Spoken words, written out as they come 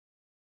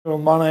Well,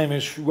 my name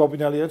is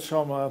Elliott.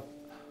 I'm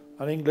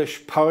an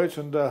English poet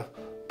and a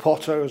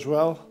potter as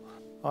well.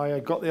 I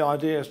got the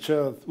idea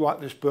to write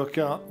this book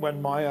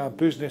when my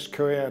business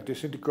career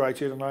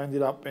disintegrated and I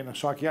ended up in a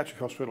psychiatric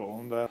hospital,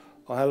 and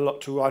I had a lot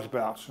to write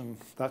about, and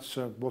that's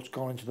what's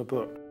gone into the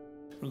book.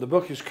 The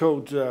book is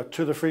called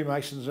To the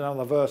Freemasons and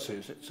Other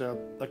Verses. It's a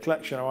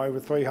collection of over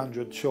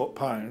 300 short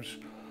poems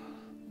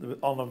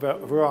on a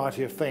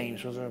variety of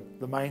themes.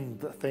 The main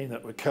theme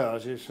that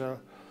recurs is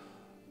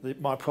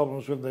my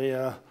problems with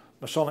the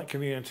Masonic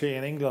community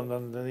in England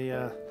and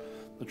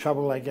the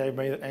trouble they gave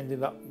me that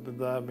ended up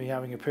with me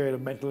having a period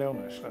of mental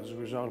illness as a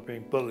result of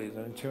being bullied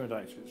and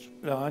intimidated.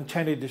 I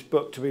intended this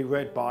book to be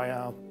read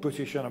by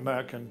British and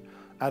American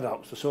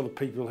adults, the sort of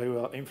people who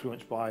are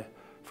influenced by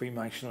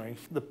Freemasonry.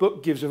 The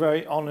book gives a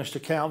very honest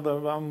account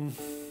of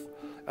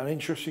an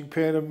interesting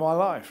period of my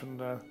life, and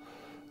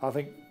I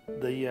think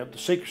the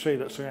secrecy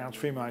that surrounds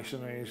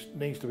Freemasonry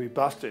needs to be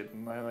busted,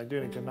 and they do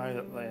need to know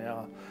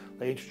that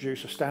they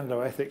introduce a standard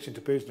of ethics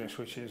into business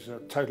which is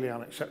totally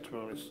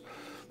unacceptable.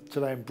 To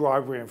them,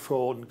 bribery and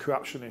fraud and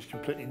corruption is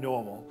completely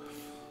normal,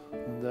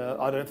 and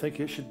I don't think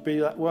it should be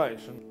that way.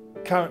 So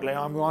currently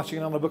I'm writing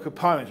another book of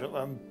poems,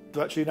 but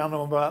virtually none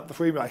of them about the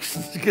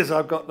Freemasons because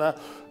I've got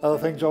other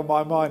things on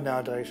my mind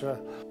nowadays.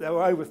 There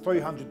were over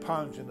 300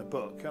 poems in the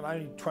book, and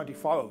only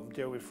 25 of them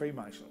deal with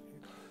Freemasonry.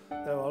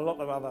 There are a lot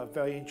of other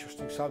very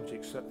interesting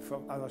subjects that,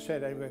 as I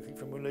said, everything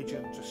from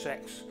religion to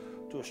sex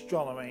to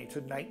astronomy to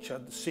nature,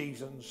 the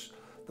seasons,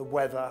 the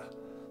weather.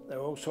 There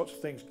are all sorts of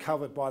things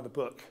covered by the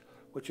book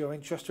which are of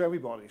interest to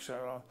everybody.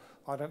 So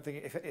I don't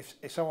think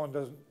if someone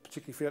doesn't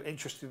particularly feel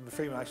interested in the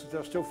Freemasons,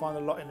 they'll still find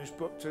a lot in this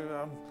book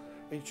to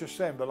interest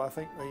them. But I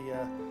think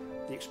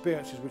the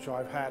experiences which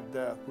I've had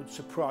would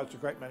surprise a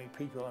great many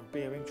people and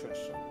be of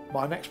interest.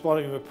 My next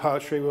volume of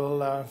poetry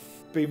will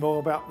be more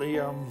about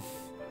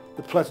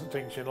the pleasant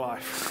things in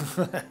life.